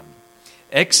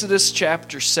Exodus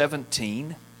chapter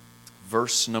 17,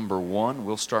 verse number 1.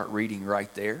 We'll start reading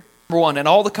right there. Number 1, and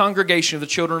all the congregation of the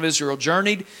children of Israel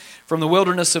journeyed from the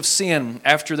wilderness of Sin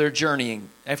after their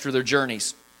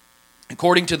journeys,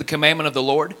 according to the commandment of the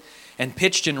Lord, and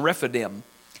pitched in Rephidim,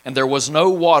 and there was no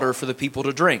water for the people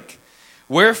to drink.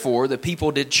 Wherefore the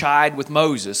people did chide with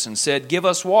Moses, and said, Give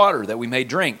us water, that we may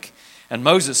drink. And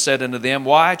Moses said unto them,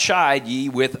 Why chide ye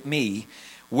with me?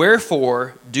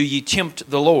 Wherefore do ye tempt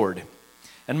the Lord?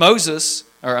 And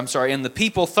the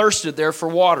people thirsted there for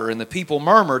water, and the people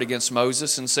murmured against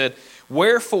Moses, and said,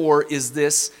 Wherefore is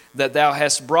this that thou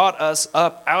hast brought us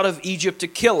up out of Egypt to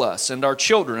kill us, and our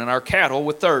children, and our cattle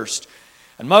with thirst?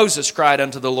 And Moses cried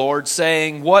unto the Lord,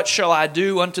 saying, What shall I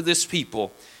do unto this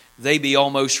people? They be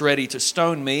almost ready to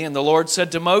stone me. And the Lord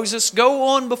said to Moses, Go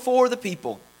on before the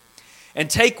people, and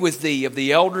take with thee of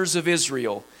the elders of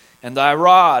Israel, and thy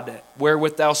rod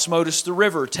wherewith thou smotest the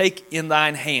river, take in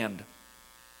thine hand,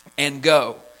 and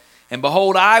go. And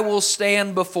behold, I will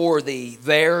stand before thee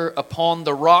there upon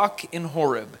the rock in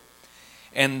Horeb,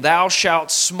 and thou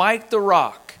shalt smite the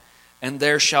rock, and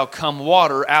there shall come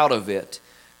water out of it,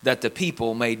 that the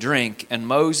people may drink. And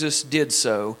Moses did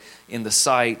so in the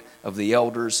sight of the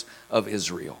elders of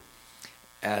Israel.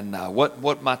 And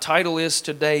what my title is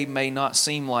today may not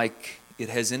seem like it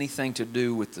has anything to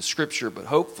do with the Scripture, but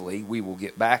hopefully we will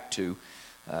get back to.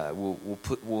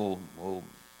 We'll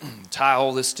tie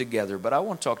all this together. But I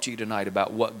want to talk to you tonight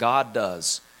about what God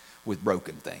does with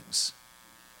broken things.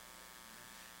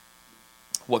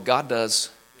 What God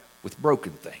does with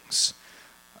broken things.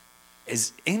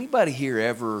 Has anybody here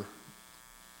ever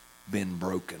been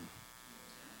broken?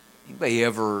 Anybody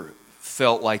ever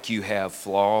felt like you have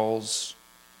flaws,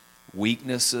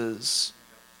 weaknesses?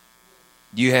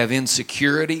 Do you have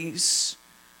insecurities,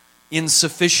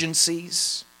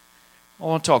 insufficiencies? I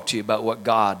want to talk to you about what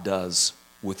God does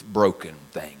with broken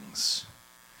things.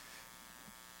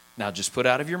 Now just put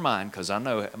out of your mind, because I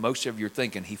know most of you are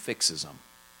thinking He fixes them.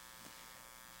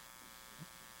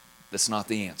 That's not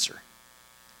the answer.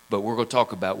 But we're going to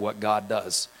talk about what God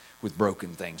does with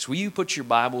broken things. Will you put your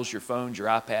Bibles, your phones, your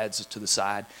iPads to the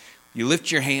side? You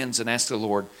lift your hands and ask the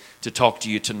Lord to talk to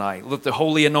you tonight. Let the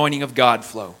holy anointing of God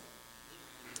flow.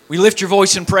 We lift your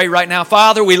voice and pray right now.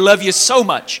 Father, we love you so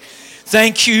much.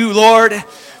 Thank you, Lord,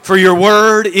 for your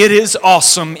word. It is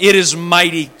awesome. It is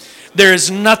mighty. There is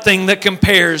nothing that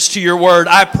compares to your word.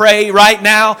 I pray right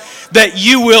now that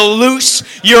you will loose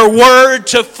your word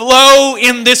to flow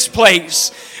in this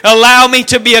place. Allow me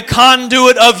to be a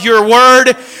conduit of your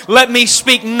word. Let me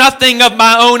speak nothing of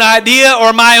my own idea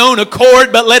or my own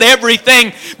accord, but let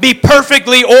everything be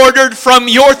perfectly ordered from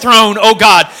your throne, oh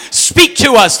God. Speak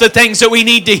to us the things that we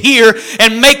need to hear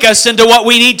and make us into what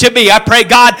we need to be. I pray,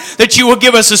 God, that you will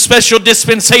give us a special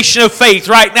dispensation of faith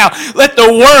right now. Let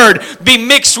the word be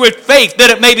mixed with faith that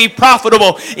it may be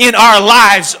profitable in our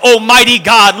lives, Almighty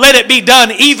God. Let it be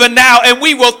done even now, and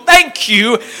we will thank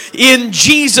you in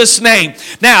Jesus' name.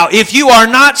 Now, if you are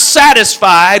not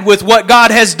satisfied with what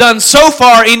God has done so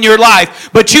far in your life,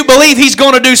 but you believe He's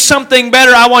going to do something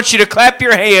better, I want you to clap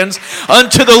your hands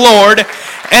unto the Lord.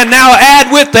 And now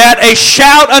add with that a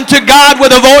shout unto God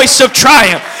with a voice of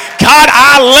triumph. God,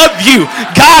 I love you.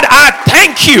 God, I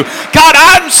thank you. God,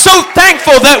 I'm so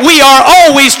thankful that we are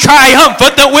always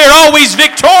triumphant, that we're always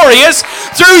victorious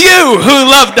through you who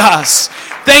loved us.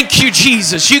 Thank you,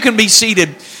 Jesus. You can be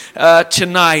seated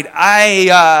tonight.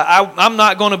 I'm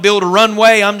not going to build a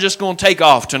runway. I'm just going to take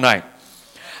off tonight.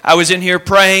 I was in here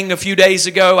praying a few days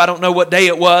ago. I don't know what day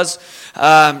it was.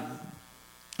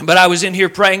 But I was in here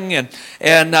praying,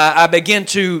 and I began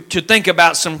to think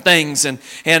about some things. And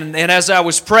as I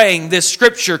was praying, this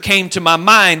scripture came to my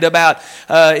mind about,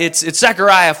 it's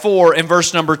Zechariah 4 and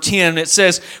verse number 10. It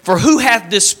says, For who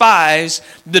hath despised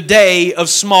the day of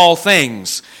small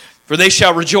things? For they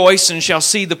shall rejoice and shall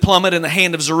see the plummet in the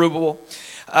hand of Zerubbabel.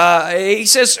 He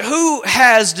says, who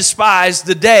has despised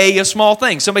the day of small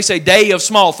things? Somebody say, day of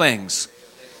small things.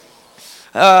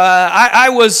 I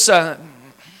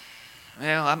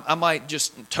might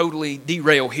just totally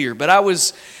derail here, but I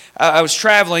was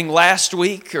traveling last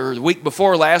week or the week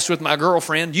before last with my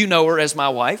girlfriend. You know her as my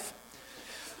wife.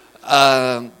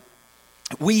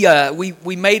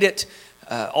 We made it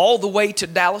all the way to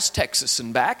Dallas, Texas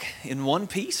and back in one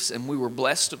piece, and we were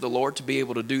blessed of the Lord to be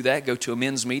able to do that, go to a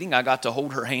men's meeting. I got to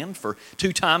hold her hand for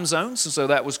 2 time zones, and so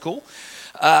that was cool.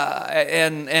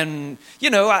 I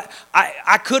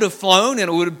could have flown, and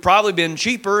it would have probably been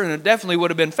cheaper, and it definitely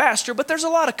would have been faster, but there's a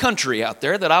lot of country out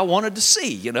there that I wanted to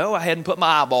see, I hadn't put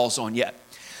my eyeballs on yet.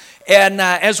 And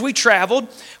as we traveled,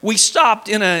 we stopped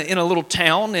in a little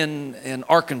town in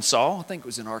Arkansas. I think it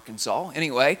was in Arkansas.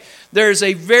 Anyway, there's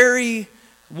a very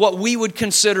what we would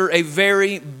consider a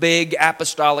very big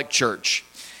apostolic church.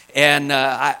 And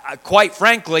quite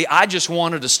frankly, I just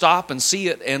wanted to stop and see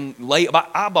it and lay my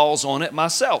eyeballs on it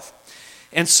myself.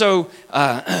 And so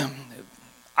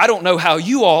I don't know how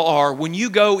you all are when you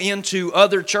go into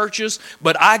other churches,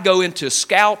 but I go into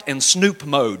scout and snoop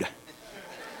mode.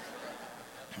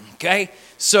 Okay?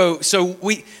 So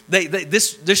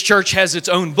this church has its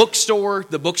own bookstore.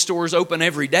 The bookstore is open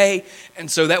every day.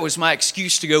 And so that was my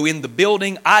excuse to go in the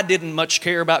building. I didn't much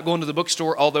care about going to the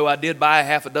bookstore, although I did buy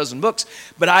half a dozen books.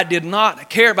 But I did not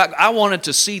care about, I wanted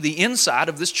to see the inside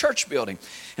of this church building.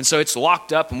 And so it's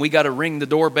locked up, and we got to ring the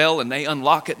doorbell, and they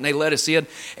unlock it, and they let us in.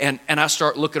 And I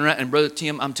start looking around, and Brother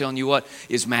Tim, I'm telling you what,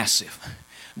 is massive.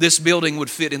 This building would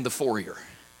fit in the foyer.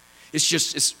 It's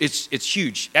just, it's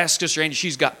huge. Ask Sister Angie,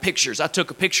 she's got pictures. I took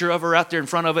a picture of her out there in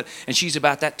front of it, and she's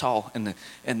about that tall, and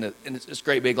it's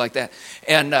great big like that.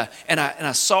 And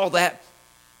I saw that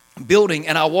building,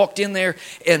 and I walked in there,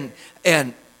 and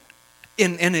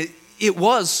it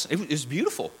was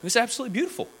beautiful. It was absolutely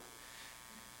beautiful.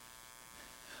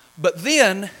 But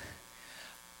then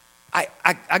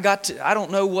I got to, I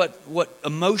don't know what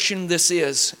emotion this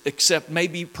is, except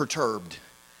maybe perturbed.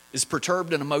 Is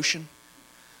perturbed an emotion?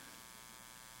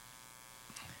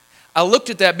 I looked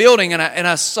at that building and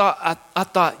I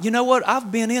thought, you know what? I've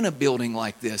been in a building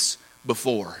like this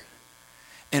before.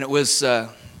 And it was, I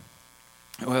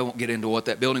won't get into what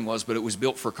that building was, but it was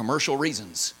built for commercial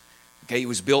reasons. Okay, it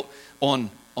was built on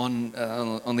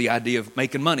the idea of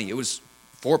making money. It was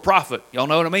for profit. Y'all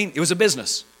know what I mean? It was a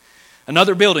business.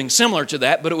 Another building similar to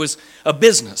that, but it was a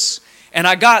business. And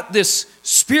I got this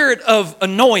spirit of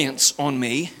annoyance on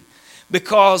me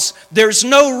because there's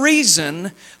no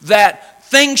reason that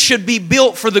things should be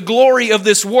built for the glory of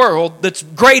this world that's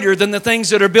greater than the things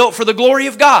that are built for the glory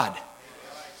of God.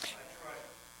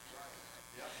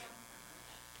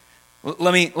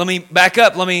 Let me back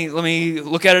up. Let me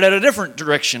look at it at a different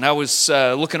direction. I was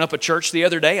looking up a church the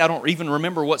other day. I don't even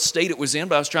remember what state it was in,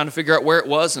 but I was trying to figure out where it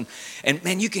was. And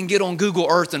man, you can get on Google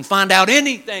Earth and find out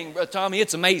anything, Brother Tommy.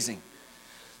 It's amazing.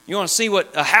 You want to see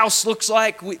what a house looks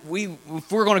like?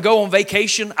 If we're going to go on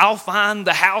vacation, I'll find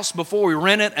the house before we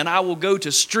rent it, and I will go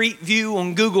to Street View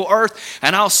on Google Earth,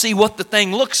 and I'll see what the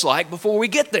thing looks like before we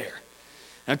get there.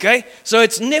 Okay? So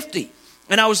it's nifty.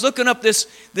 And I was looking up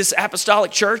this apostolic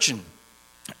church, and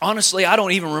honestly, I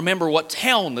don't even remember what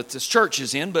town that this church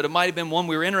is in, but it might have been one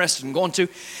we were interested in going to.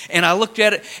 And I looked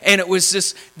at it, and it was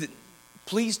this...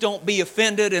 Please don't be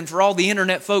offended, and for all the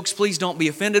internet folks, please don't be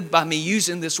offended by me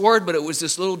using this word, but it was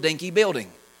this little dinky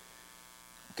building.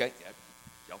 Okay,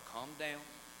 y'all calm down.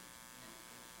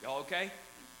 Y'all okay?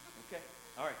 Okay,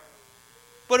 all right.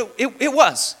 But it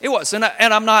was, and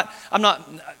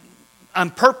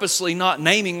I'm purposely not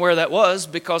naming where that was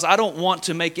because I don't want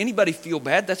to make anybody feel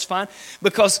bad. That's fine.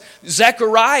 Because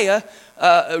Zechariah,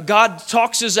 God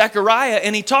talks to Zechariah,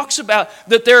 and he talks about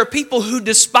that there are people who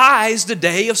despise the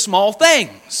day of small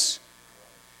things.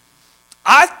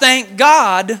 I thank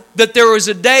God that there was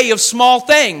a day of small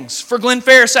things for Glen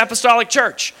Ferris Apostolic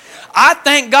Church. I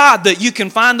thank God that you can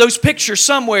find those pictures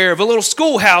somewhere of a little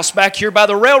schoolhouse back here by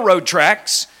the railroad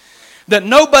tracks that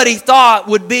nobody thought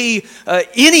would be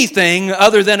anything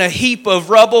other than a heap of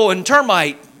rubble and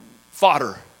termite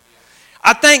fodder.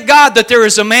 I thank God that there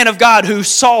is a man of God who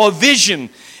saw a vision,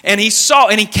 and he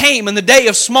came in the day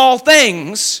of small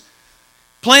things,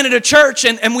 planted a church,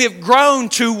 and we have grown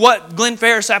to what Glen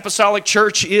Ferris Apostolic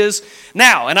Church is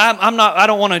now. And I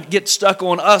don't want to get stuck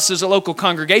on us as a local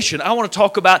congregation. I want to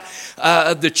talk about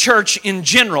the church in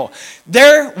general.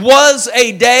 There was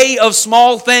a day of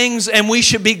small things, and we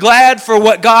should be glad for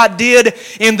what God did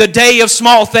in the day of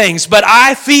small things. But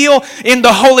I feel in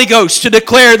the Holy Ghost to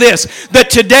declare this,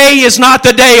 that today is not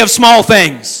the day of small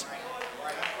things.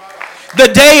 The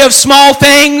day of small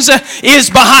things is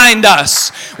behind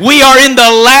us. We are in the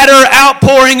latter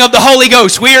outpouring of the Holy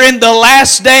Ghost. We are in the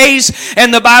last days,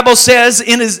 and the Bible says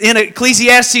in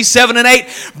Ecclesiastes 7 and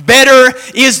 8, better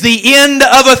is the end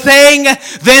of a thing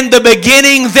than the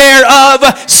beginning thereof,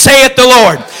 saith the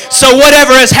Lord. So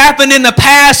whatever has happened in the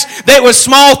past, that was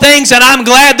small things, and I'm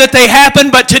glad that they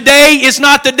happened, but today is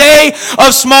not the day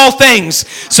of small things.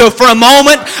 So for a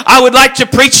moment, I would like to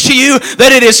preach to you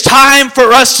that it is time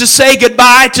for us to say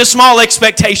goodbye to small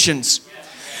expectations.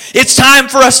 It's time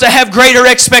for us to have greater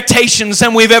expectations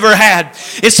than we've ever had.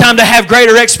 It's time to have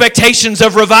greater expectations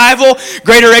of revival,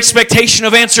 greater expectation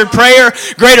of answered prayer,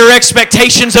 greater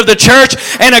expectations of the church,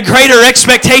 and a greater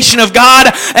expectation of God,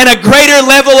 and a greater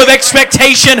level of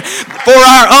expectation for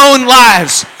our own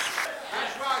lives.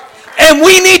 And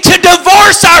we need to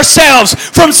divorce ourselves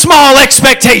from small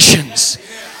expectations.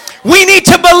 We need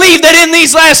to believe that in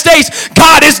these last days,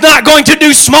 God is not going to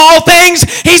do small things.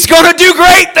 He's going to do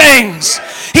great things.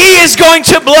 He is going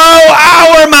to blow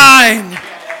our mind.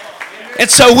 And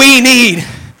so we need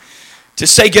to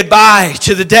say goodbye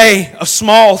to the day of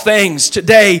small things.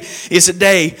 Today is a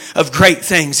day of great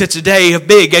things. It's a day of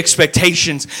big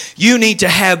expectations. You need to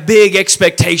have big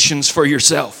expectations for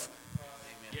yourself.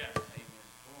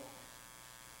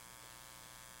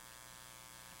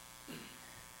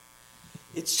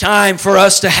 It's time for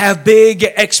us to have big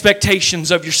expectations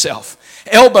of yourself.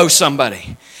 Elbow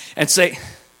somebody and say,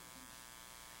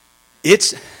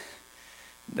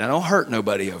 now don't hurt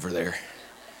nobody over there.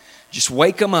 Just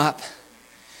wake them up.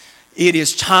 It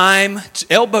is time to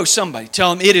elbow somebody.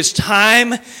 Tell them it is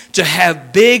time to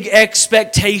have big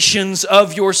expectations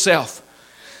of yourself.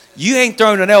 You ain't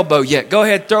thrown an elbow yet. Go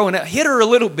ahead, throw an elbow. Hit her a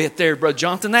little bit there, Brother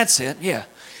Jonathan. That's it. Yeah.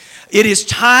 It is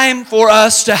time for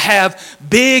us to have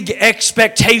big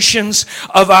expectations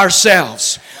of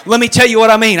ourselves. Let me tell you what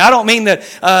I mean. I don't mean that,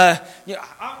 I'm going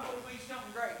to be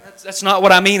something great. That's not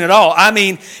what I mean at all. I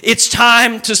mean, it's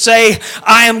time to say,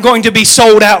 I am going to be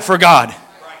sold out for God.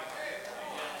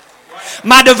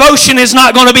 My devotion is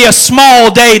not going to be a small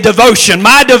day devotion.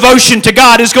 My devotion to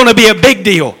God is going to be a big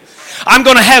deal. I'm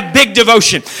going to have big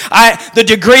devotion. The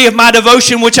degree of my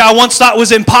devotion, which I once thought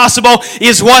was impossible,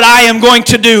 is what I am going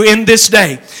to do in this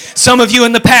day. Some of you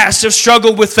in the past have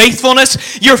struggled with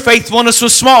faithfulness. Your faithfulness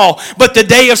was small, but the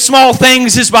day of small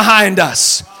things is behind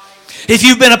us. If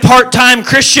you've been a part-time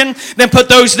Christian, then put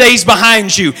those days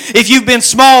behind you. If you've been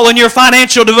small in your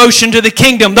financial devotion to the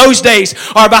kingdom, those days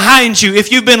are behind you.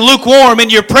 If you've been lukewarm in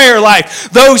your prayer life,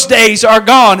 those days are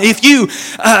gone. If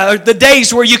the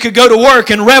days where you could go to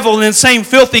work and revel in the same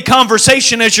filthy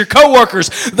conversation as your coworkers,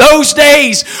 those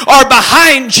days are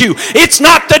behind you. It's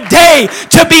not the day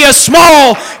to be a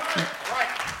small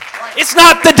It's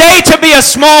not the day to be a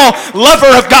small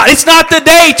lover of God. It's not the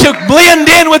day to blend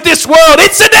in with this world.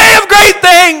 It's the day of great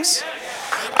things.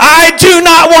 I do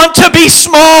not want to be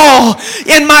small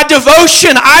in my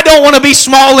devotion. I don't want to be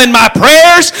small in my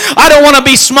prayers. I don't want to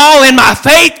be small in my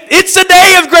faith. It's the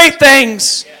day of great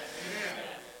things.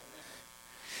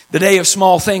 The day of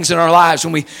small things in our lives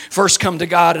when we first come to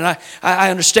God. And I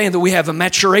understand that we have a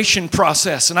maturation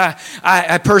process. And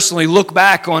I personally look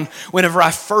back on whenever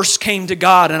I first came to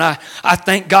God. And I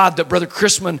thank God that Brother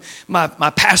Chrisman,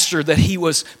 my pastor, that he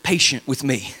was patient with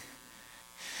me.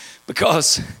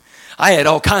 Because I had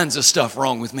all kinds of stuff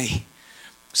wrong with me.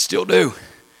 Still do.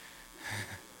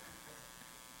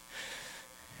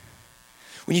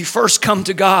 When you first come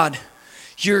to God,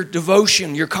 your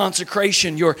devotion, your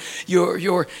consecration, your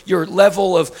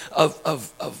level of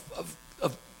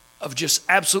just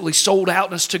absolutely sold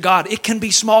outness to God. It can be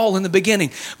small in the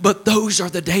beginning, but those are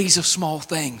the days of small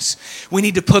things. We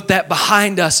need to put that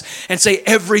behind us and say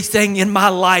everything in my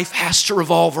life has to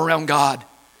revolve around God.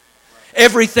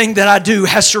 Everything that I do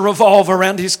has to revolve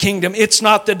around His kingdom. It's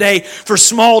not the day for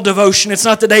small devotion. It's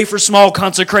not the day for small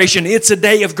consecration. It's a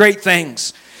day of great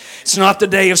things. It's not the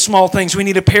day of small things. We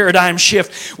need a paradigm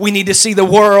shift. We need to see the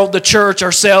world, the church,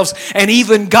 ourselves, and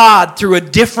even God through a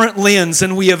different lens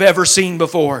than we have ever seen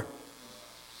before.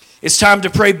 It's time to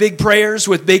pray big prayers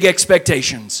with big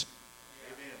expectations.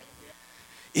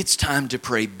 It's time to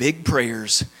pray big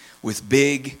prayers with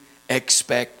big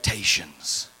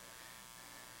expectations.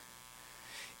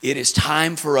 It is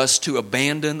time for us to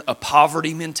abandon a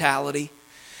poverty mentality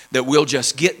that we'll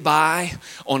just get by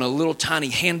on a little tiny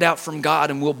handout from God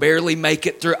and we'll barely make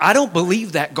it through. I don't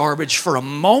believe that garbage for a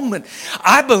moment.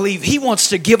 I believe He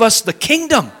wants to give us the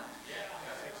kingdom.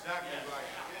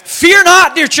 Fear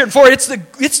not, dear children, for it's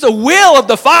the will of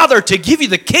the Father to give you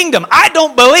the kingdom. I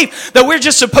don't believe that we're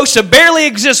just supposed to barely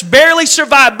exist, barely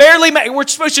survive, we're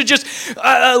supposed to just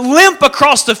limp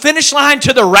across the finish line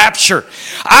to the rapture.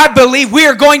 I believe we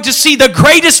are going to see the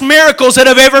greatest miracles that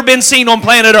have ever been seen on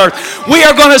planet Earth. We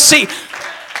are going to see...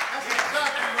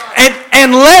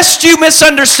 And lest you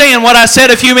misunderstand what I said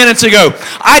a few minutes ago,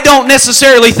 I don't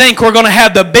necessarily think we're going to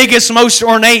have the biggest, most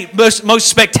ornate, most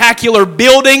spectacular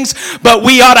buildings, but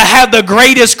we ought to have the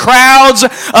greatest crowds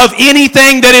of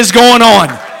anything that is going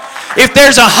on. If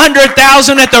there's 100,000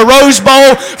 at the Rose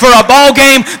Bowl for a ball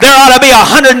game, there ought to be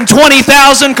 120,000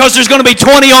 because there's going to be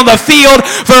 20 on the field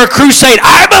for a crusade.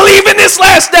 I believe in this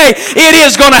last day it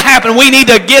is going to happen. We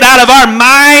need to get out of our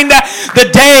mind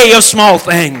the day of small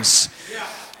things.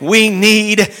 We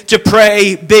need to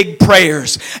pray big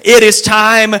prayers. It is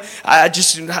time,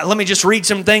 let me just read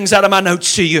some things out of my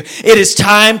notes to you. It is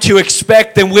time to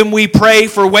expect that when we pray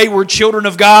for wayward children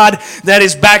of God, that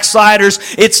is backsliders,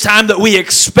 it's time that we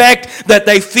expect that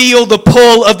they feel the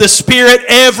pull of the Spirit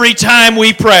every time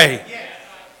we pray.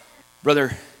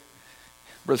 Brother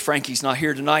Brother Frankie's not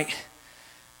here tonight.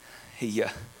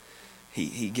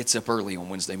 He gets up early on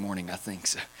Wednesday morning, I think.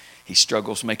 So he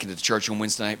struggles making it to church on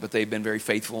Wednesday night, but they've been very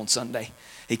faithful on Sunday.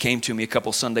 He came to me a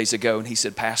couple Sundays ago and he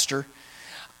said, Pastor,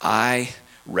 I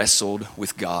wrestled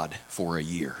with God for a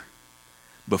year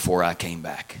before I came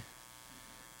back.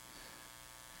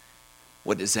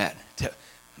 What does that tell?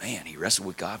 Man, he wrestled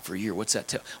with God for a year. What's that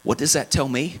tell? What does that tell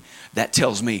me? That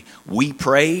tells me we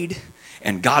prayed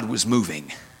and God was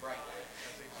moving.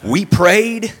 We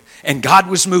prayed and God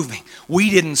was moving.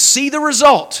 We didn't see the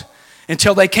result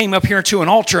until they came up here to an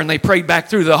altar and they prayed back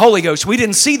through the Holy Ghost. We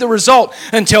didn't see the result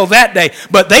until that day,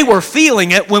 but they were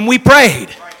feeling it when we prayed.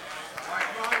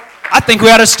 I think we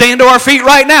ought to stand to our feet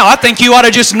right now. I think you ought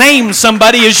to just name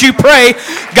somebody as you pray.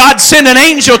 God, send an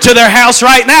angel to their house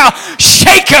right now.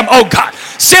 Shake them, oh God.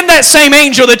 Send that same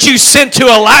angel that you sent to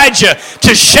Elijah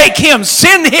to shake him.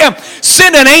 Send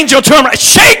an angel to him.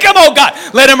 Shake him, oh God.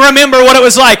 Let him remember what it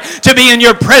was like to be in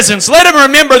your presence. Let him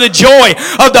remember the joy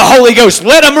of the Holy Ghost.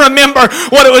 Let him remember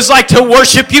what it was like to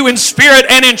worship you in spirit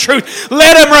and in truth.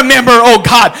 Let him remember, oh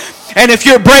God. And if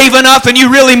you're brave enough and you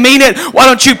really mean it, why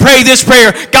don't you pray this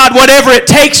prayer? God, whatever it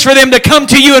takes for them to come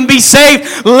to you and be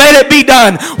saved, let it be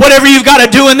done. Whatever you've got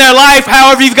to do in their life,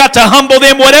 however you've got to humble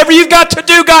them, whatever you've got to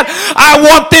do, God, I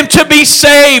want them to be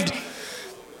saved.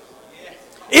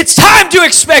 It's time to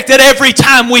expect that every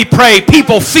time we pray,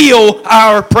 people feel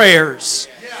our prayers.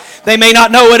 They may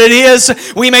not know what it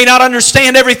is. We may not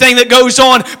understand everything that goes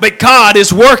on, but God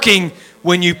is working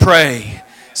when you pray.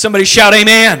 Somebody shout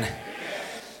amen.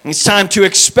 It's time to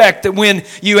expect that when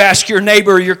you ask your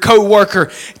neighbor or your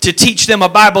co-worker to teach them a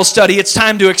Bible study, it's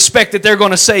time to expect that they're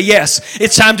going to say yes.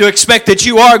 It's time to expect that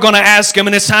you are going to ask them,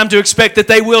 and it's time to expect that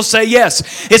they will say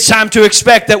yes. It's time to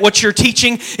expect that what you're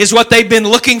teaching is what they've been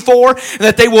looking for,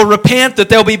 that they will repent, that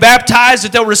they'll be baptized,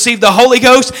 that they'll receive the Holy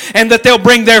Ghost, and that they'll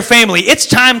bring their family. It's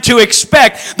time to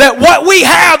expect that what we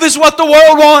have is what the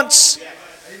world wants.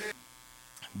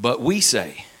 But we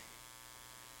say,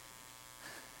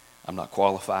 I'm not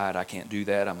qualified, I can't do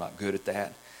that, I'm not good at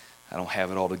that, I don't have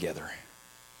it all together.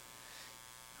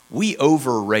 We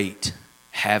overrate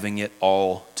having it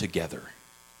all together.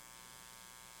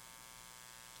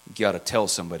 You got to tell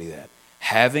somebody that.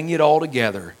 Having it all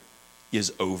together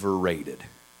is overrated.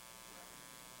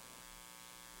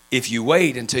 If you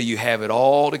wait until you have it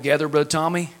all together, Brother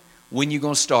Tommy, when are you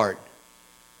going to start?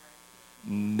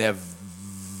 Never.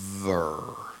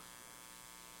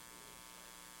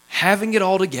 Having it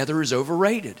all together is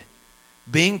overrated.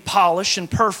 Being polished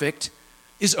and perfect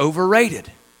is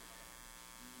overrated.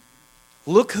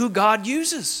 Look who God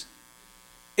uses.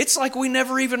 It's like we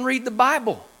never even read the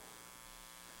Bible.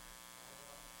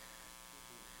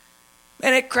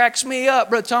 And it cracks me up,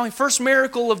 Brother Tommy. First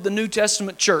miracle of the New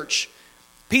Testament church.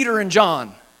 Peter and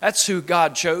John. That's who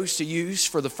God chose to use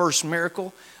for the first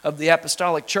miracle of the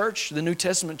apostolic church, the New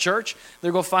Testament church.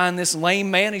 They're going to find this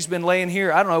lame man. He's been laying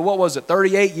here, I don't know, what was it,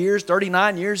 38 years,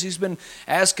 39 years he's been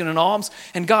asking an alms.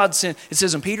 And God sent, it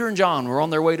says, and Peter and John were on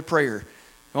their way to prayer.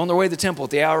 They're on their way to the temple at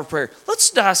the hour of prayer.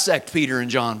 Let's dissect Peter and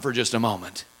John for just a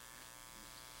moment.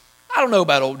 I don't know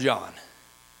about old John.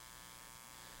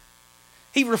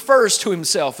 He refers to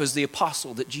himself as the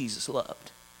apostle that Jesus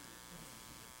loved.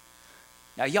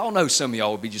 Now, y'all know some of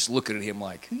y'all would be just looking at him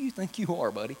like, who do you think you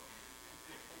are, buddy?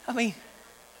 I mean,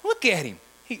 look at him.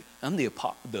 I'm the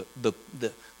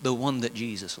one that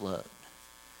Jesus loved.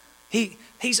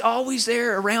 He's always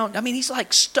there around. I mean, he's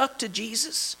like stuck to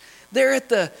Jesus. They're at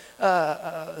the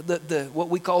what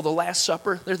we call the Last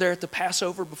Supper. They're there at the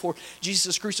Passover before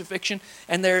Jesus' crucifixion,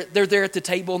 and they're there at the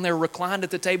table, and they're reclined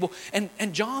at the table, and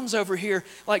John's over here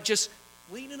like just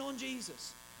leaning on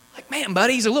Jesus. Like, man,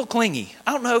 buddy, he's a little clingy.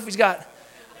 I don't know if he's got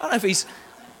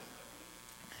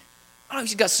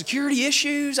security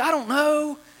issues. I don't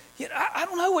know. I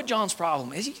don't know what John's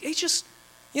problem is. He's just,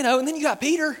 and then you got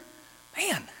Peter.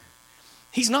 Man,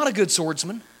 he's not a good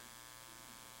swordsman.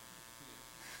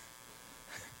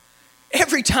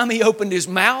 Every time he opened his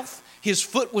mouth, his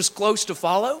foot was close to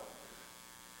follow.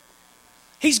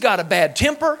 He's got a bad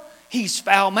temper. He's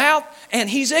foul-mouthed, and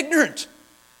he's ignorant.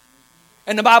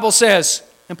 And the Bible says,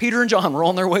 and Peter and John were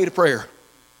on their way to prayer.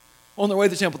 On their way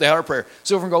to the temple, the hour of prayer.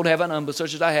 Silver and gold have I none, but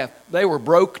such as I have. They were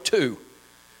broke too.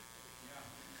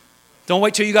 Don't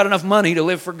wait till you got enough money to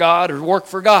live for God or work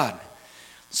for God.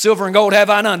 Silver and gold have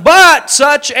I none, but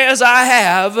such as I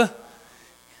have.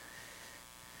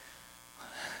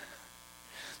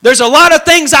 There's a lot of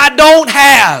things I don't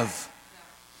have.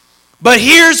 But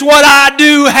here's what I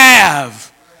do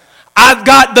have. I've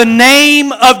got the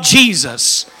name of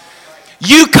Jesus.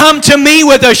 You come to me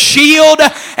with a shield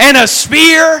and a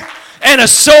spear. and a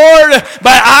sword,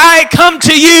 but I come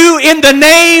to you in the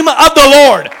name of the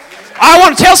Lord. I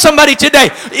want to tell somebody today,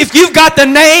 if you've got the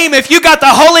name, if you've got the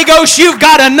Holy Ghost, you've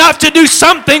got enough to do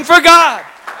something for God.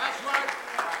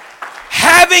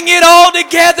 Having it all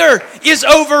together is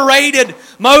overrated.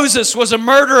 Moses was a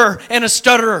murderer and a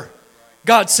stutterer.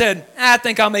 God said, I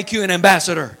think I'll make you an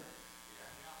ambassador.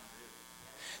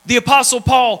 The Apostle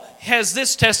Paul has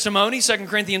this testimony, 2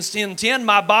 Corinthians 10:10,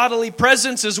 my bodily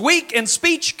presence is weak and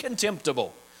speech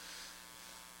contemptible.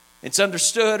 It's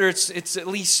understood, or it's at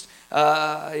least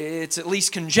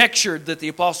conjectured that the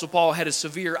Apostle Paul had a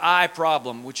severe eye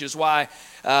problem, which is why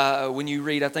when you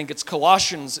read, I think it's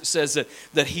Colossians, it says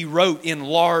that he wrote in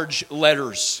large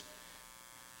letters.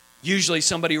 Usually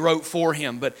somebody wrote for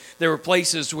him, but there were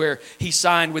places where he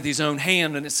signed with his own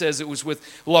hand, and it says it was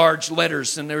with large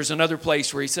letters. And there's another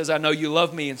place where he says, I know you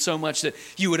love me, and so much that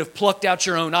you would have plucked out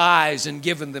your own eyes and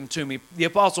given them to me. The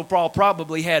Apostle Paul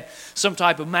probably had some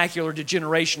type of macular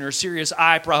degeneration or a serious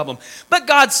eye problem. But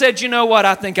God said, you know what,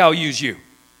 I think I'll use you.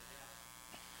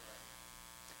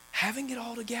 Having it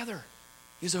all together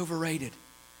is overrated.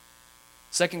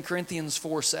 2 Corinthians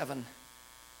 4:7.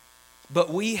 But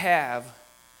we have...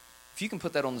 If you can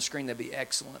put that on the screen, that'd be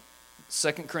excellent.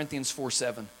 2 Corinthians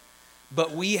 4:7.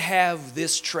 But we have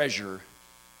this treasure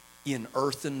in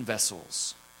earthen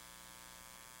vessels.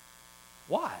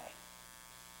 Why?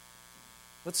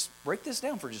 Let's break this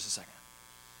down for just a second.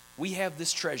 We have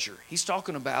this treasure. He's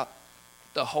talking about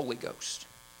the Holy Ghost.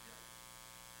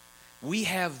 We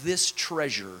have this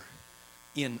treasure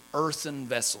in earthen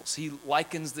vessels. He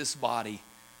likens this body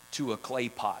to a clay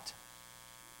pot.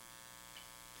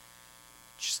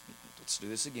 Let's do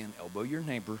this again. Elbow your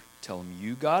neighbor. Tell him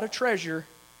you got a treasure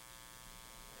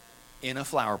in a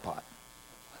flower pot.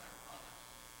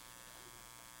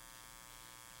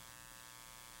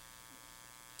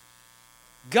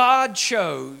 God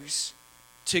chose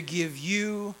to give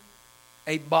you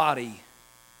a body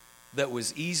that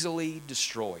was easily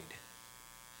destroyed.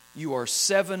 You are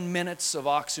 7 minutes of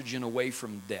oxygen away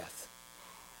from death.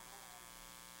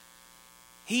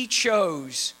 He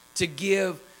chose to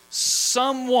give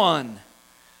someone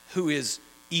who is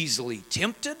easily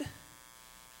tempted,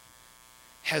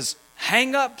 has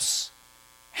hang-ups,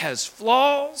 has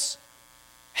flaws,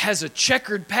 has a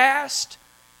checkered past.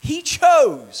 He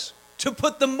chose to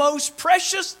put the most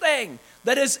precious thing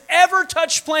that has ever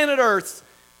touched planet Earth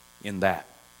in that.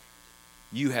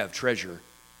 You have treasure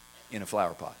in a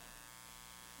flower pot.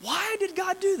 Why did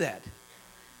God do that?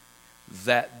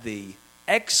 That the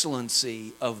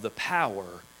excellency of the power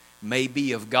may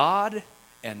be of God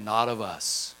and not of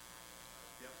us.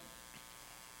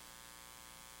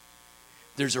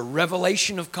 There's a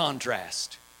revelation of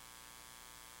contrast.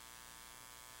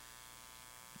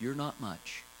 You're not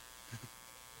much.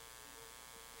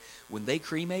 When they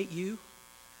cremate you,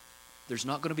 there's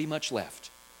not going to be much left.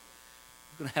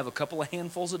 You're going to have a couple of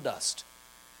handfuls of dust.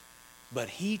 But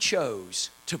He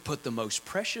chose to put the most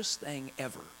precious thing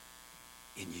ever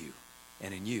in you,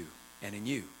 and in you, and in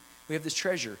you. We have this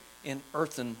treasure in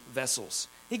earthen vessels.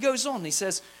 He goes on, he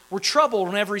says, we're troubled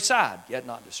on every side, yet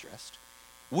not distressed.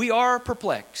 We are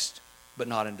perplexed, but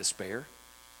not in despair.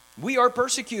 We are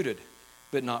persecuted,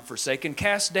 but not forsaken.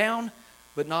 Cast down,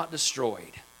 but not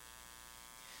destroyed.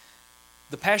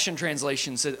 The Passion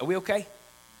Translation says, are we okay?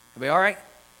 Are we all right?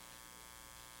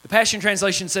 The Passion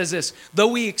Translation says this, though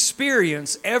we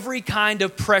experience every kind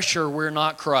of pressure, we're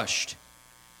not crushed.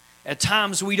 At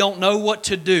times we don't know what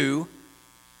to do.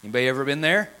 Anybody ever been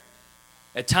there?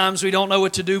 At times we don't know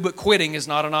what to do, but quitting is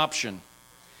not an option.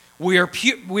 We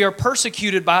are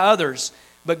persecuted by others,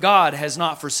 but God has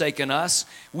not forsaken us.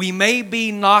 We may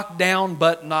be knocked down,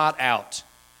 but not out.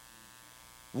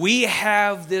 We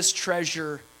have this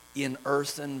treasure in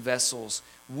earthen vessels.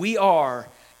 We are,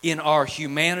 in our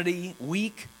humanity,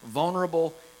 weak,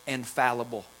 vulnerable, and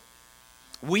fallible.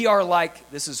 We are like,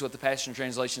 this is what the Passion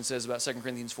Translation says about 2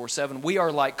 Corinthians 4:7. We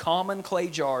are like common clay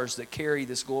jars that carry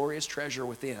this glorious treasure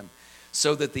within,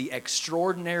 so that the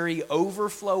extraordinary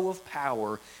overflow of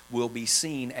power will be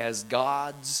seen as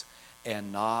God's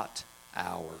and not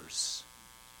ours.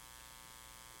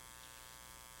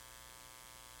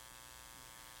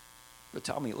 But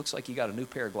tell me, it looks like you got a new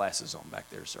pair of glasses on back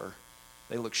there, sir.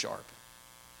 They look sharp.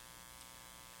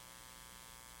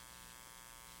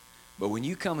 But when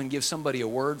you come and give somebody a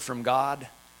word from God,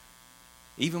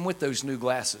 even with those new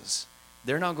glasses,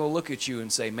 they're not going to look at you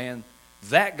and say, man,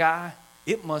 that guy,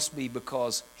 it must be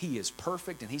because he is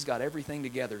perfect and he's got everything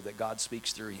together that God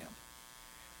speaks through him.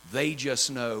 They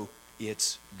just know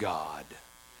it's God.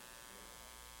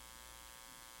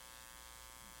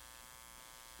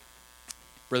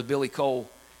 Brother Billy Cole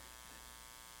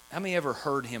How many ever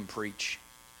heard him preach,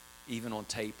 even on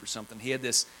tape or something? He had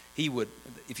this, he would,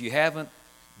 if you haven't,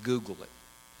 Google it.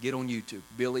 Get on YouTube,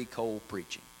 Billy Cole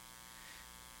preaching.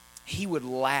 He would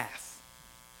laugh.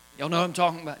 Y'all know what I'm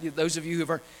talking about? Those of you who have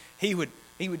heard, he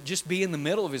would just be in the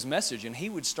middle of his message and he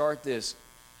would start this,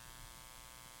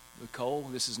 Cole,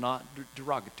 this is not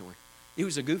derogatory. It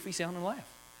was a goofy sounding laugh.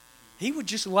 He would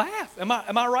just laugh. Am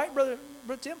I right, Brother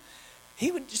Tim?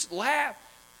 He would just laugh.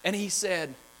 And he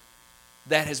said,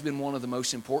 that has been one of the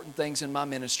most important things in my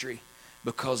ministry,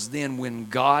 because then when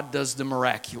God does the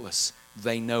miraculous,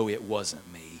 they know it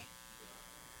wasn't me,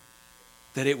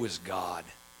 that it was God.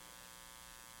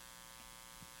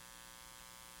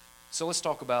 So let's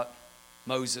talk about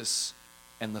Moses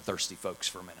and the thirsty folks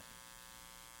for a minute.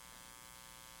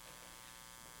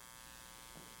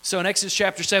 So in Exodus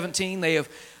chapter 17, they have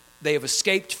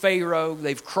escaped Pharaoh.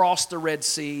 They've crossed the Red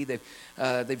Sea.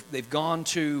 They've gone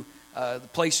to the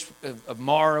place of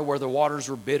Marah where the waters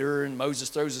were bitter, and Moses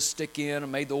throws a stick in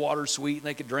and made the water sweet, and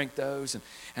they could drink those.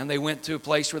 And they went to a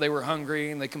place where they were hungry,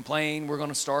 and they complained, we're going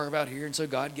to starve out here. And so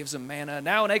God gives them manna.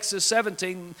 Now in Exodus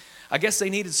 17, I guess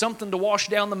they needed something to wash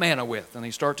down the manna with. And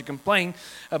they start to complain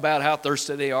about how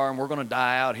thirsty they are, and we're going to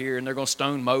die out here, and they're going to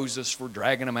stone Moses for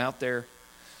dragging them out there.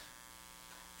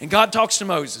 And God talks to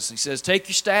Moses. He says, take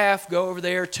your staff, go over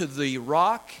there to the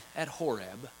rock at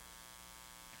Horeb,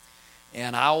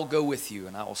 and I will go with you,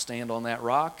 and I will stand on that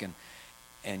rock,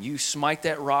 and you smite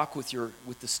that rock with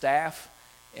the staff,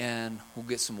 and we'll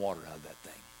get some water out of that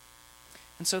thing.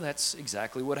 And so that's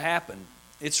exactly what happened.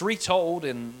 It's retold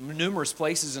in numerous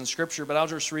places in Scripture, but I'll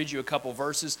just read you a couple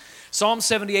verses. Psalm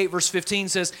 78 verse 15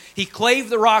 says, he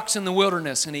clave the rocks in the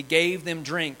wilderness, and he gave them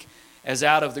drink as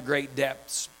out of the great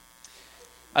depths.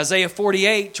 Isaiah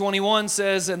 48:21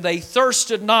 says, and they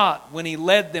thirsted not when he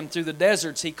led them through the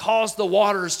deserts. He caused the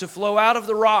waters to flow out of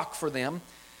the rock for them.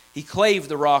 He clave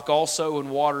the rock also, and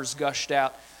waters gushed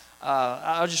out.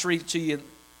 I'll just read it to you.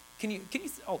 Can you?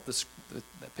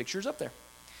 That picture's up there.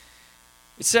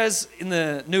 It says in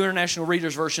the New International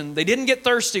Reader's Version, they didn't get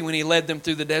thirsty when he led them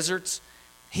through the deserts.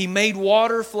 He made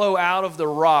water flow out of the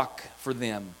rock for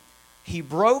them. He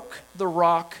broke the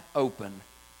rock open,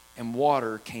 and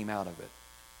water came out of it.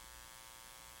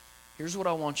 Here's what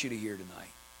I want you to hear tonight.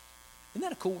 Isn't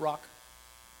that a cool rock?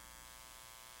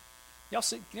 Can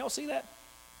y'all see that?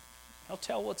 Y'all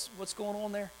tell what's going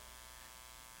on there?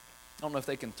 I don't know if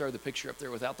they can throw the picture up there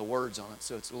without the words on it,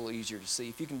 so it's a little easier to see.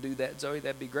 If you can do that, Zoe,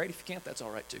 that'd be great. If you can't, that's all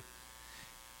right too.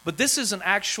 But this is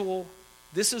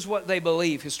what they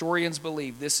believe, historians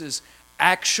believe. This is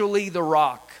actually the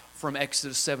rock from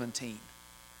Exodus 17.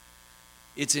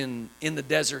 It's in the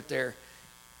desert there.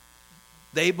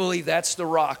 They believe that's the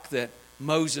rock that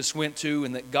Moses went to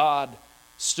and that God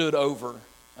stood over.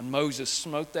 And Moses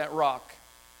smote that rock.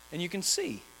 And you can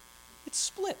see, it's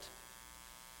split.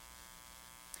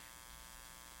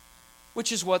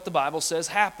 Which is what the Bible says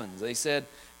happened. They said,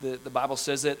 the Bible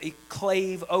says that it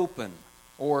clave open,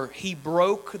 or he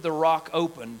broke the rock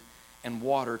open and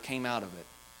water came out of it.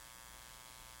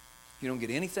 If you don't get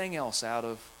anything else out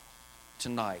of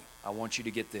tonight, I want you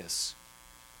to get this.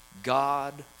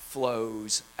 God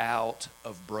flows out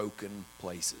of broken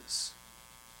places.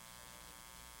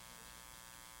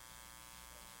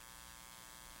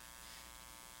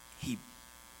 He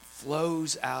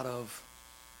flows out of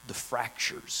the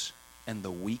fractures and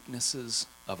the weaknesses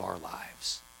of our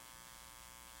lives.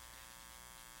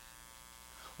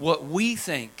 What we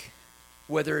think,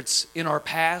 whether it's in our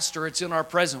past or it's in our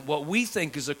present, what we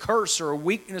think is a curse or a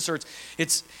weakness, or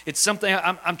it's something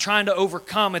I'm trying to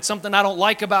overcome, it's something I don't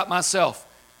like about myself,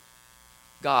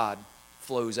 God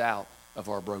flows out of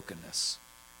our brokenness.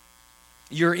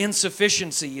 Your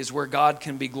insufficiency is where God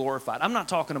can be glorified. I'm not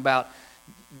talking about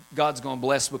God's going to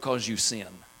bless because you sin.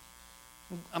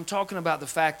 I'm talking about the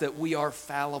fact that we are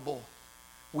fallible.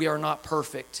 We are not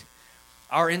perfect.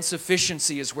 Our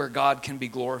insufficiency is where God can be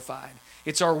glorified.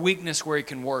 It's our weakness where He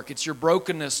can work. It's your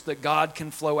brokenness that God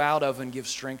can flow out of and give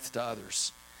strength to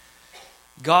others.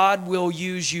 God will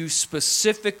use you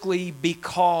specifically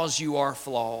because you are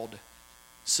flawed,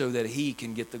 so that He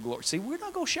can get the glory. See, we're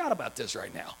not going to shout about this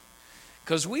right now,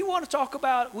 because we want to talk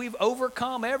about we've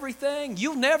overcome everything.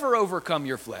 You'll never overcome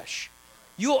your flesh.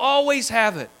 You'll always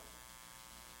have it.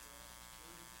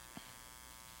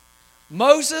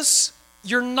 Moses,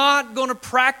 you're not going to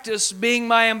practice being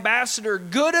my ambassador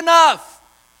good enough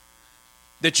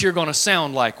that you're going to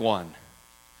sound like one.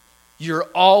 You're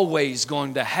always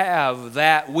going to have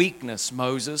that weakness,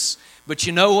 Moses. But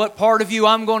you know what part of you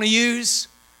I'm going to use?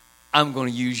 I'm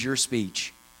going to use your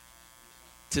speech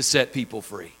to set people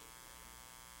free.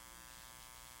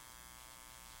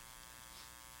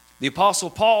 The Apostle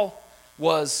Paul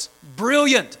was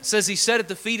brilliant. It says he sat at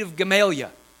the feet of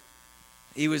Gamaliel.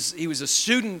 He was a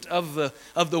student of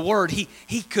the Word.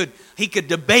 He could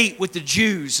debate with the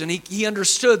Jews, and he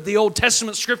understood the Old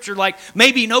Testament Scripture like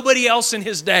maybe nobody else in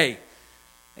his day.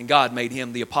 And God made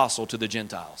him the apostle to the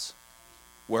Gentiles,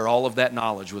 where all of that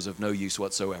knowledge was of no use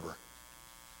whatsoever.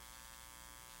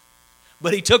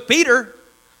 But he took Peter,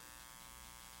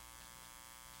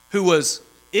 who was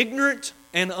ignorant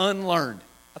and unlearned.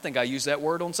 I think I used that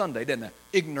word on Sunday, didn't I?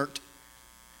 Ignorant.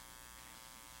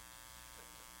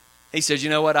 He says, you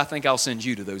know what? I think I'll send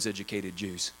you to those educated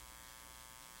Jews.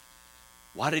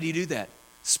 Why did he do that?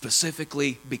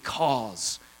 Specifically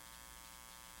because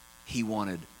he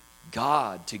wanted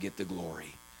God to get the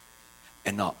glory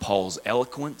and not Paul's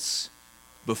eloquence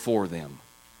before them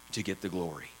to get the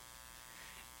glory.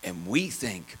 And we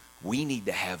think we need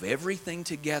to have everything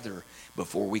together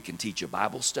before we can teach a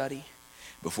Bible study,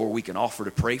 before we can offer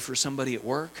to pray for somebody at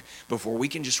work, before we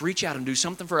can just reach out and do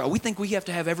something for us. We think we have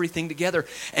to have everything together,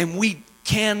 and we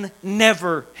can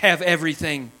never have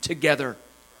everything together.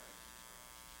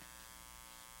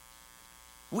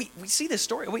 We see this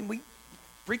story. We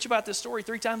preach about this story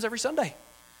 3 times every Sunday.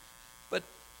 But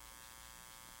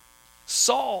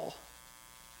Saul,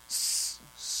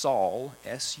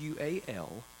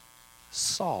 S-U-A-L,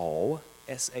 Saul,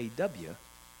 S-A-W,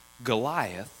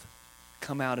 Goliath,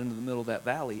 come out into the middle of that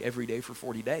valley every day for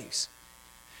 40 days.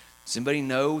 Does anybody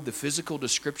know the physical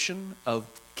description of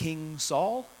King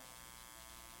Saul?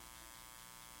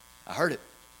 I heard it.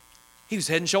 He was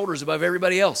head and shoulders above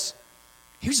everybody else.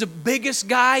 He was the biggest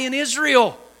guy in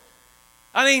Israel.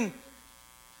 I mean,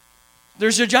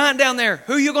 there's a giant down there.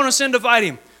 Who are you going to send to fight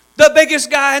him? The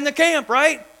biggest guy in the camp,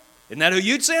 right? Isn't that who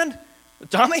you'd send?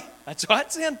 Tommy? That's who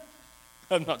I'd send.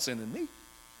 I'm not sending me.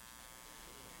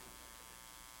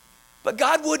 But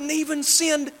God wouldn't even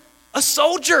send a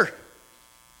soldier.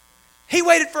 He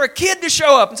waited for a kid to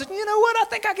show up and said, you know what? I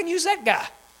think I can use that guy.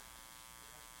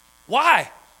 Why?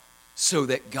 So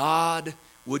that God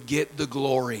would get the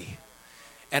glory.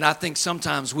 And I think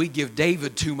sometimes we give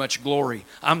David too much glory.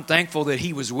 I'm thankful that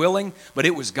he was willing, but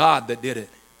it was God that did it.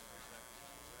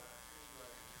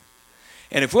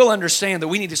 And if we'll understand that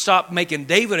we need to stop making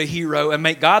David a hero and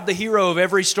make God the hero of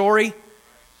every story,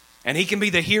 and he can be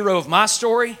the hero of my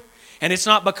story, and it's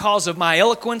not because of my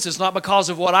eloquence, it's not because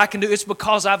of what I can do, it's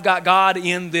because I've got God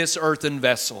in this earthen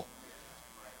vessel.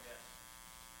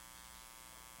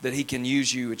 That he can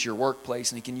use you at your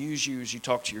workplace, and he can use you as you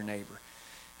talk to your neighbor.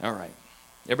 All right.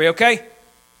 Everybody okay?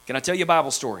 Can I tell you a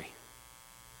Bible story?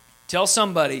 Tell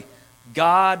somebody,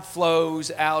 God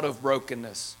flows out of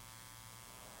brokenness.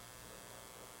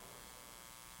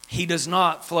 He does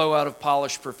not flow out of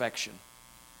polished perfection.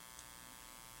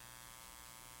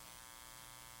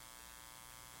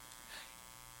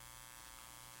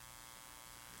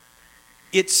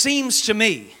 It seems to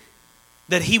me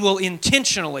that he will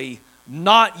intentionally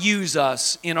not use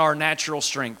us in our natural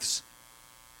strengths.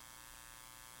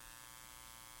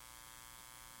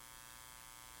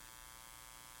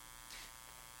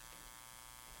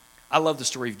 I love the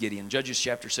story of Gideon. Judges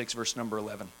chapter 6, verse number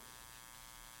 11.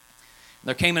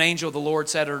 There came an angel of the Lord,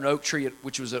 sat under an oak tree,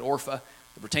 which was at Orpha,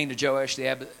 that pertained to Joash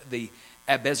the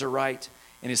Abezerite.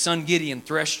 And his son Gideon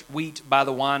threshed wheat by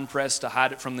the winepress to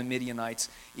hide it from the Midianites.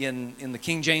 In the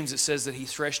King James, it says that he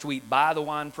threshed wheat by the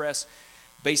winepress.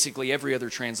 Basically, every other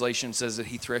translation says that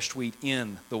he threshed wheat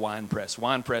in the winepress.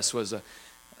 Winepress was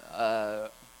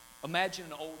imagine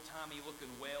an old-timey looking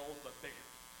well, but bigger.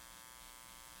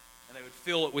 And they would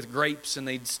fill it with grapes, and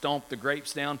they'd stomp the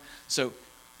grapes down. So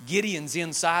Gideon's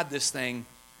inside this thing,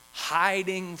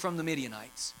 hiding from the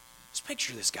Midianites. Just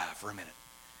picture this guy for a minute.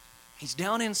 He's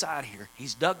down inside here.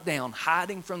 He's ducked down,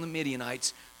 hiding from the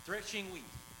Midianites, threshing wheat.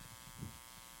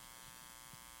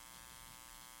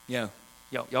 Yeah,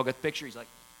 y'all got the picture? He's like,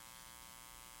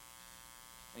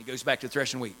 and he goes back to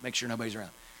threshing wheat, make sure nobody's around.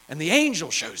 And the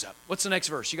angel shows up. What's the next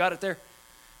verse? You got it there?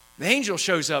 The angel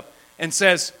shows up and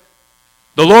says,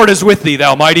 "The Lord is with thee,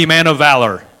 thou mighty man of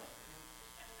valor."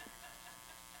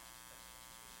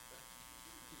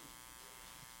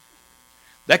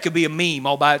 That could be a meme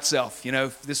all by itself. You know,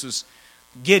 if this was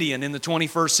Gideon in the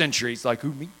 21st century, it's like,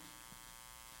 who, me?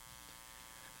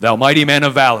 Thou mighty man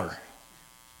of valor.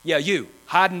 Yeah, you,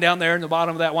 hiding down there in the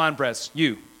bottom of that wine press.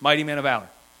 You, mighty man of valor.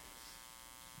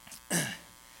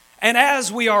 And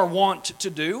as we are wont to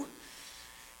do,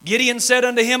 Gideon said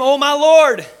unto him, "O my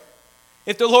Lord,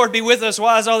 if the Lord be with us,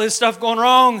 why is all this stuff going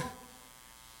wrong?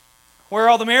 Where are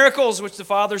all the miracles which the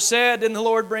Father said? Did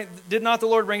not the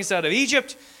Lord bring us out of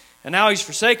Egypt? And now he's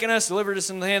forsaken us, delivered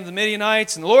us into the hand of the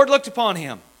Midianites. And the Lord looked upon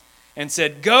him and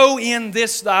said, Go in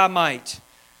this thy might,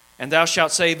 and thou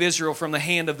shalt save Israel from the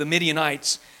hand of the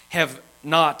Midianites. Have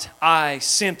not I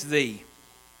sent thee?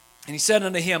 And he said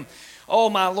unto him,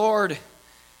 O my Lord,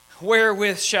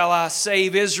 wherewith shall I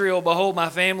save Israel? Behold, my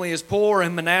family is poor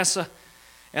in Manasseh,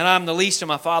 and I'm the least in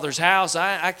my father's house.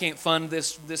 I can't fund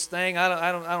this thing.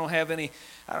 I don't have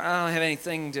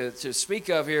anything to speak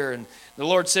of here. And the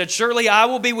Lord said, Surely I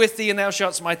will be with thee, and thou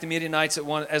shalt smite the Midianites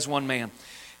as one man.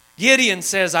 Gideon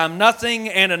says, I'm nothing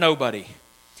and a nobody.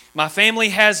 My family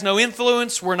has no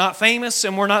influence. We're not famous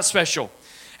and we're not special.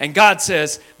 And God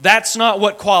says, that's not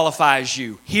what qualifies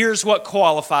you. Here's what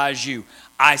qualifies you.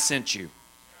 I sent you.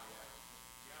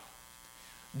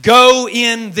 Go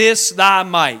in this thy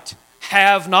might.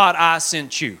 Have not I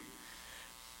sent you?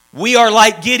 We are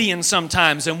like Gideon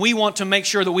sometimes, and we want to make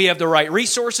sure that we have the right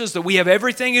resources, that we have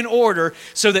everything in order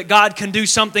so that God can do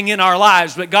something in our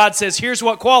lives. But God says, here's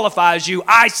what qualifies you.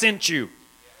 I sent you.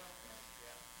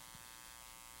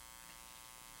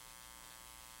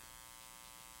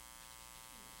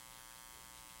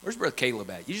 Where's Brother Caleb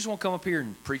at? You just want to come up here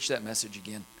and preach that message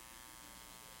again?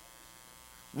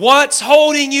 What's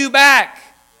holding you back?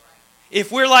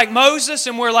 If we're like Moses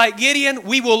and we're like Gideon,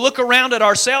 we will look around at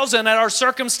ourselves and at our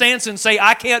circumstance and say,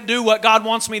 I can't do what God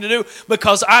wants me to do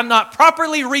because I'm not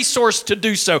properly resourced to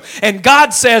do so. And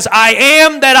God says, I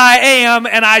am that I am,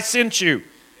 and I sent you.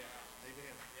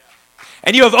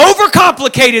 And you have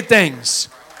overcomplicated things.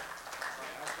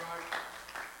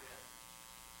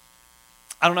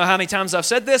 I don't know how many times I've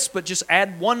said this, but just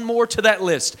add one more to that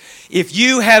list. If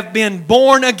you have been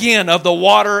born again of the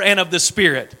water and of the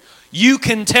Spirit, you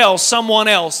can tell someone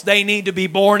else they need to be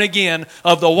born again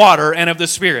of the water and of the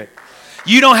Spirit.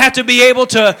 You don't have to be able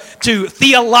to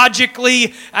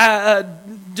theologically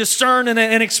discern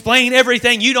and explain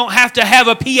everything. You don't have to have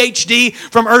a PhD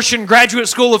from Urshan Graduate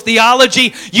School of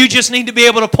Theology. You just need to be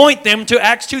able to point them to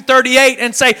Acts 2:38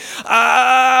 and say,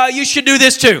 you should do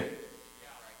this too.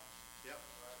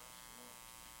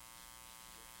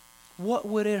 What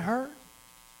would it hurt?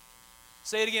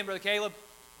 Say it again, Brother Caleb.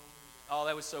 Oh,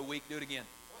 that was so weak. Do it again.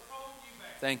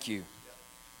 Thank you.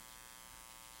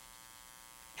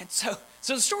 And so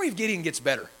the story of Gideon gets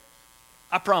better.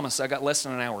 I promise I got less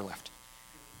than an hour left.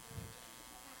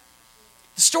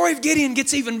 The story of Gideon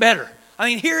gets even better. I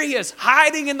mean, here he is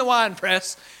hiding in the wine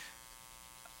press,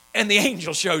 and the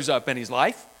angel shows up in his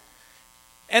life.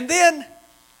 And then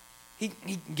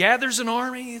he gathers an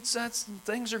army.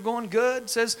 Things are going good. It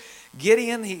says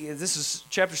Gideon, this is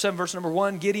chapter 7, verse number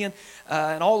 1. Gideon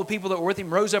and all the people that were with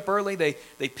him rose up early. They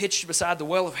pitched beside the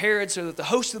well of Herod so that the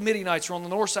host of the Midianites were on the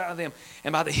north side of them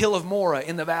and by the hill of Morah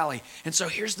in the valley. And so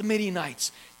here's the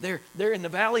Midianites. They're in the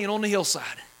valley and on the hillside.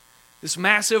 This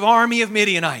massive army of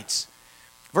Midianites.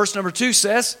 Verse number 2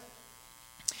 says,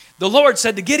 the Lord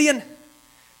said to Gideon,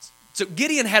 so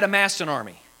Gideon had amassed an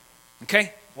army.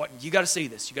 Okay? What, you got to see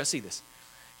this. You got to see this.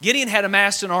 Gideon had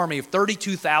amassed an army of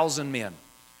 32,000 men.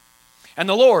 And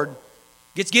the Lord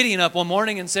gets Gideon up one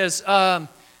morning and says,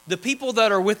 the people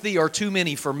that are with thee are too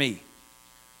many for me.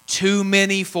 Too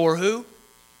many for who?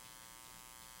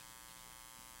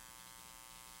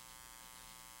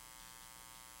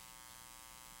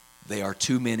 They are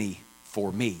too many for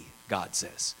me, God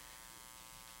says.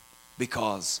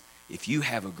 Because if you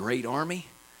have a great army,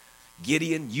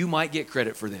 Gideon, you might get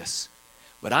credit for this.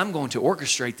 But I'm going to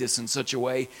orchestrate this in such a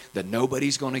way that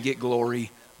nobody's going to get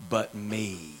glory but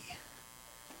me.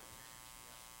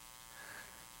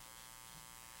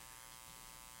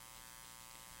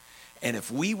 And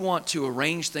if we want to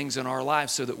arrange things in our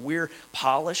lives so that we're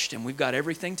polished and we've got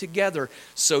everything together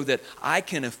so that I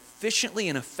can efficiently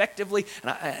and effectively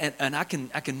and I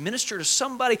can minister to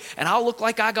somebody and I'll look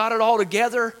like I got it all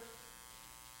together,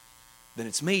 then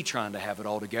it's me trying to have it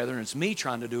all together, and it's me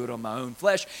trying to do it on my own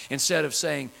flesh instead of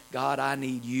saying, God, I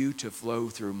need you to flow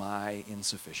through my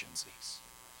insufficiencies.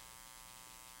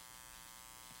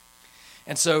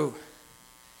 And so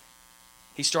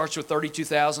he starts with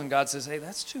 32,000. God says, hey,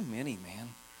 that's too many, man.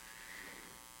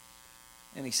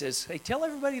 And he says, hey, tell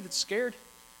everybody that's scared,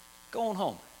 go on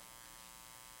home.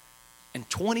 And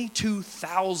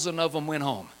 22,000 of them went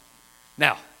home.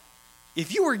 Now,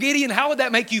 if you were Gideon, how would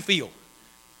that make you feel?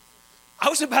 I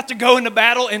was about to go into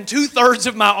battle and 2/3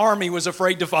 of my army was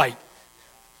afraid to fight.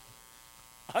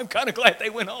 I'm kind of glad they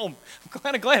went home. I'm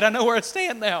kind of glad I know where I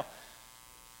stand now.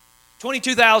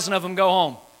 22,000 of them go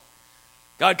home.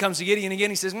 God comes to Gideon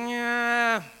again. He says,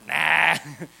 nah. I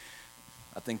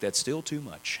think that's still too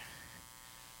much.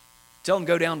 Tell him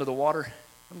go down to the water.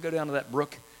 Let him go down to that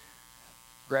brook.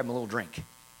 Grab him a little drink.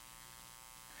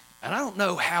 And I don't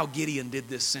know how Gideon did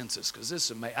this census because this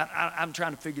is amazing. I'm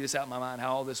trying to figure this out in my mind,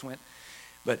 how all this went.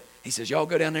 But he says, y'all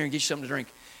go down there and get you something to drink.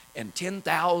 and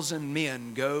 10,000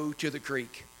 men go to the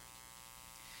creek.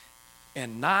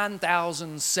 And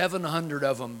 9,700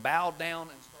 of them bow down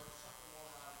and start sucking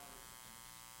water out of the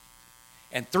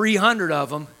creek. And 300 of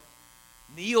them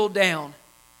kneel down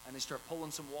and they start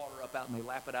pulling some water up out and they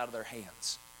lap it out of their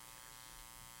hands.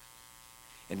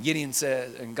 And Gideon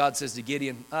says, and God says to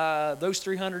Gideon, those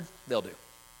 300, they'll do.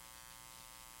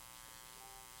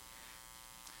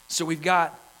 So we've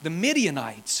got the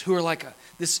Midianites who are like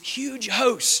this huge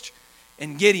host.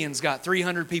 And Gideon's got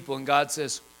 300 people and God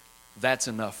says, that's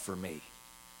enough for me.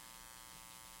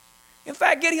 In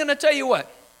fact, Gideon, I tell you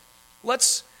what,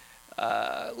 let's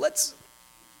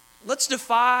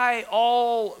defy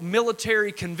all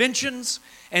military conventions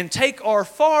and take our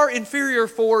far inferior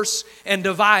force and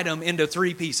divide them into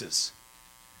 3 pieces.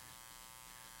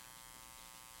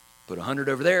 Put 100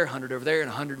 over there, 100 over there, and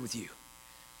 100 with you.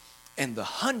 And the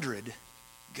 100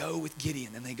 go with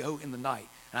Gideon, and they go in the night.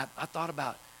 And I thought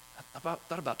about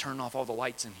turning off all the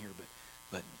lights in here,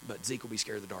 but Zeke will be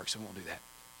scared of the dark, so we won't do that.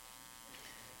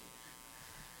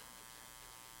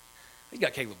 He's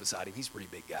got Caleb beside him. He's a pretty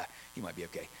big guy. He might be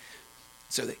okay.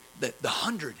 So the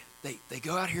 100, they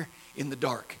go out here in the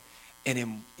dark. And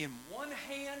in one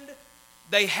hand,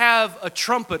 they have a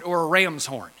trumpet or a ram's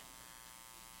horn.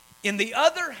 In the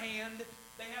other hand,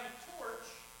 they have a torch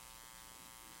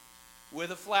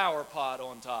with a flower pot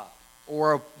on top.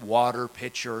 Or a water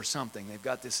pitcher or something. They've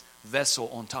got this vessel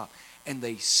on top. And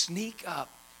they sneak up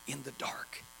in the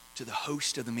dark to the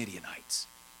host of the Midianites.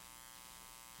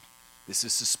 This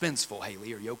is suspenseful,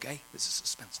 Haley. Are you okay? This is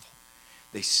suspenseful.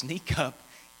 They sneak up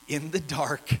in the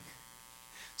dark.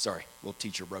 Sorry, little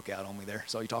teacher broke out on me there.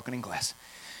 Saw you talking in class.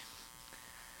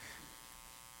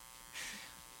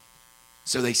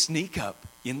 So they sneak up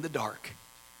in the dark,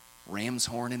 ram's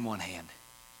horn in one hand.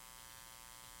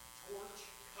 Torch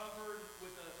covered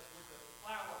with a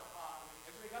flower pot.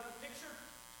 Everybody got the picture?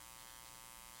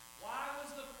 Why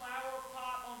was the flower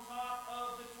pot on top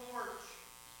of the torch?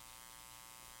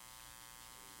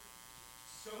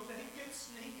 So they can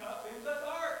sneak up in the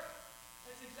dark.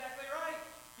 That's exactly right.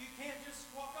 You can't just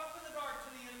walk up in the dark to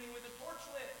the enemy with a torch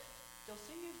lit. They'll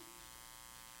see you.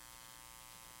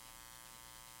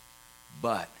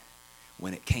 But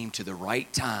when it came to the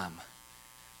right time,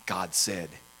 God said,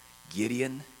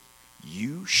 Gideon,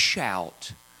 you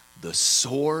shout the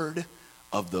sword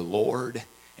of the Lord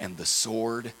and the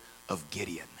sword of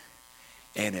Gideon.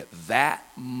 And at that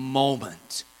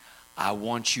moment, I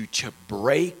want you to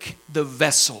break the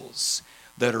vessels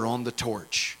that are on the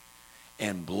torch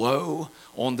and blow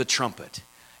on the trumpet.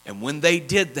 And when they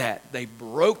did that, they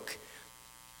broke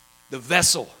the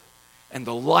vessel and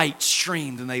the light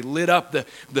streamed and they lit up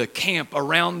the camp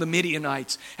around the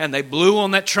Midianites and they blew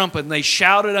on that trumpet and they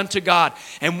shouted unto God.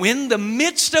 And in the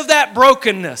midst of that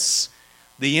brokenness,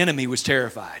 the enemy was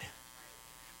terrified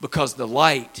because the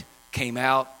light came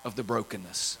out of the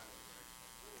brokenness.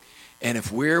 And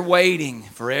if we're waiting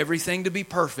for everything to be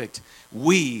perfect,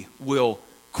 we will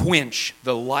quench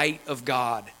the light of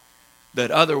God that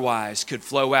otherwise could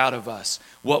flow out of us.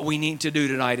 What we need to do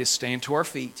tonight is stand to our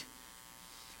feet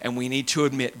and we need to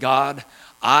admit, God,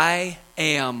 I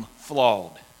am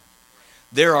flawed.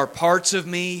 There are parts of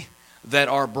me that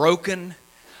are broken.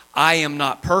 I am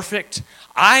not perfect.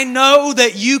 I know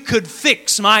that you could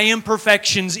fix my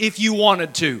imperfections if you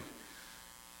wanted to.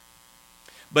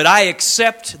 But I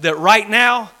accept that right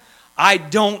now, I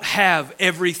don't have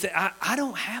everything. I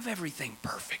don't have everything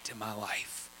perfect in my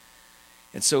life.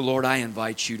 And so, Lord, I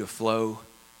invite you to flow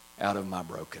out of my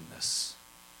brokenness.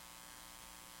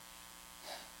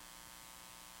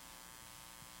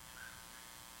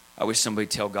 I wish somebody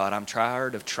would tell God, I'm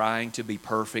tired of trying to be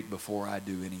perfect before I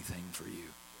do anything for you.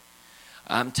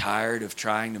 I'm tired of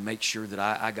trying to make sure that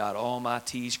I got all my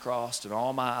T's crossed and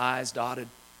all my I's dotted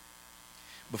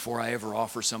before I ever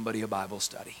offer somebody a Bible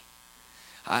study.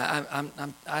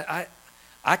 I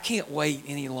can't wait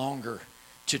any longer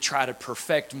to try to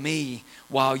perfect me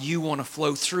while you want to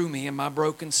flow through me in my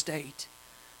broken state.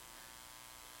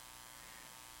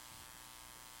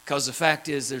 Because the fact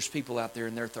is, there's people out there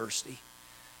and they're thirsty.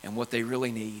 And what they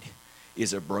really need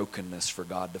is a brokenness for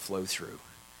God to flow through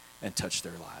and touch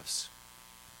their lives.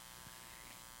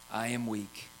 I am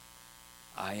weak.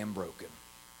 I am broken.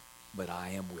 But I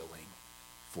am willing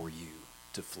for you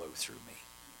to flow through me.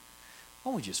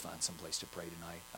 Why don't we just find some place to pray tonight?